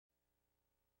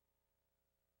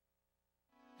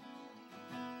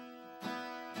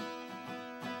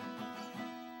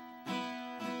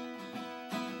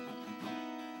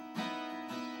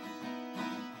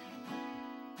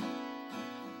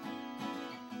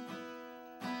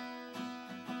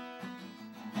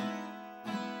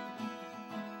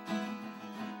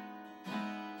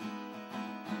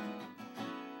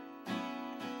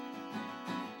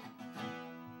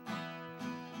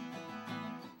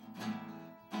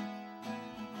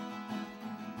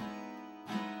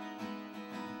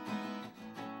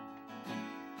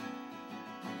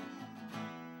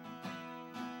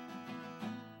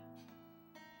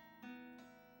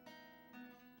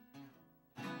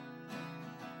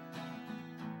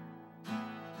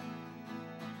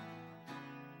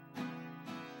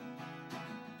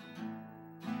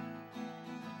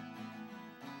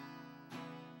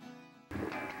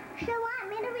So you want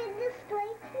me to read this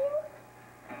story to you?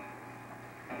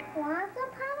 Once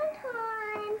upon a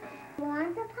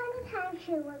time,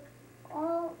 she was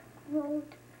all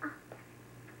rolled up.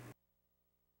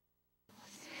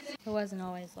 It wasn't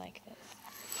always like this.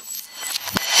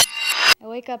 I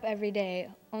wake up every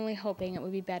day only hoping it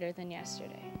would be better than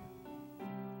yesterday.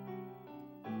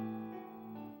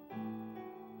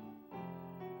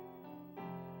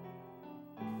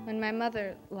 When my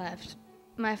mother left,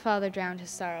 my father drowned his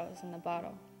sorrows in the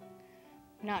bottle.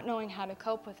 Not knowing how to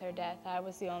cope with her death, I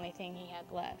was the only thing he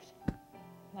had left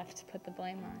to put the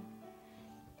blame on.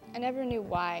 I never knew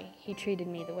why he treated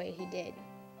me the way he did.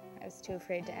 I was too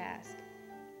afraid to ask.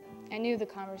 I knew the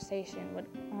conversation would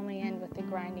only end with the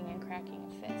grinding and cracking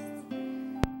of fists.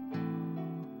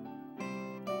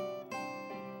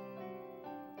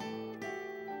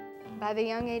 By the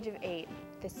young age of 8,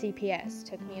 the CPS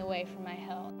took me away from my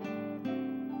hell.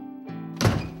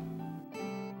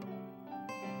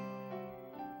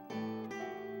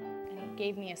 And it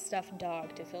gave me a stuffed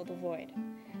dog to fill the void,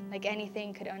 like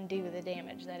anything could undo the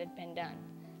damage that had been done.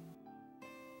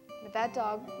 But that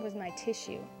dog was my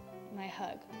tissue, my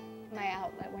hug, my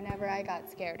outlet whenever I got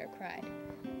scared or cried.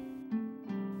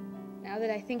 Now that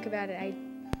I think about it,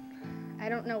 I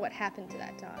don't know what happened to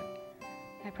that dog.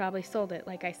 I probably sold it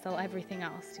like I sell everything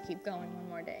else to keep going one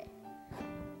more day.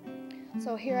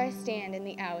 So here I stand in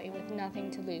the alley with nothing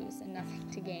to lose and nothing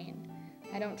to gain.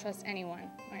 I don't trust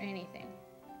anyone or anything.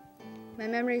 My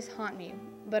memories haunt me,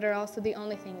 but are also the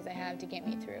only things I have to get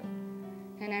me through.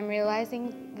 And I'm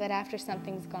realizing that after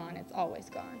something's gone, it's always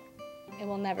gone. It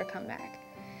will never come back.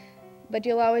 But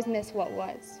you'll always miss what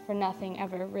was, for nothing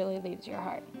ever really leaves your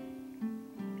heart.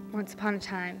 Once upon a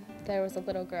time, there was a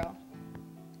little girl,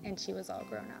 and she was all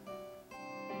grown up.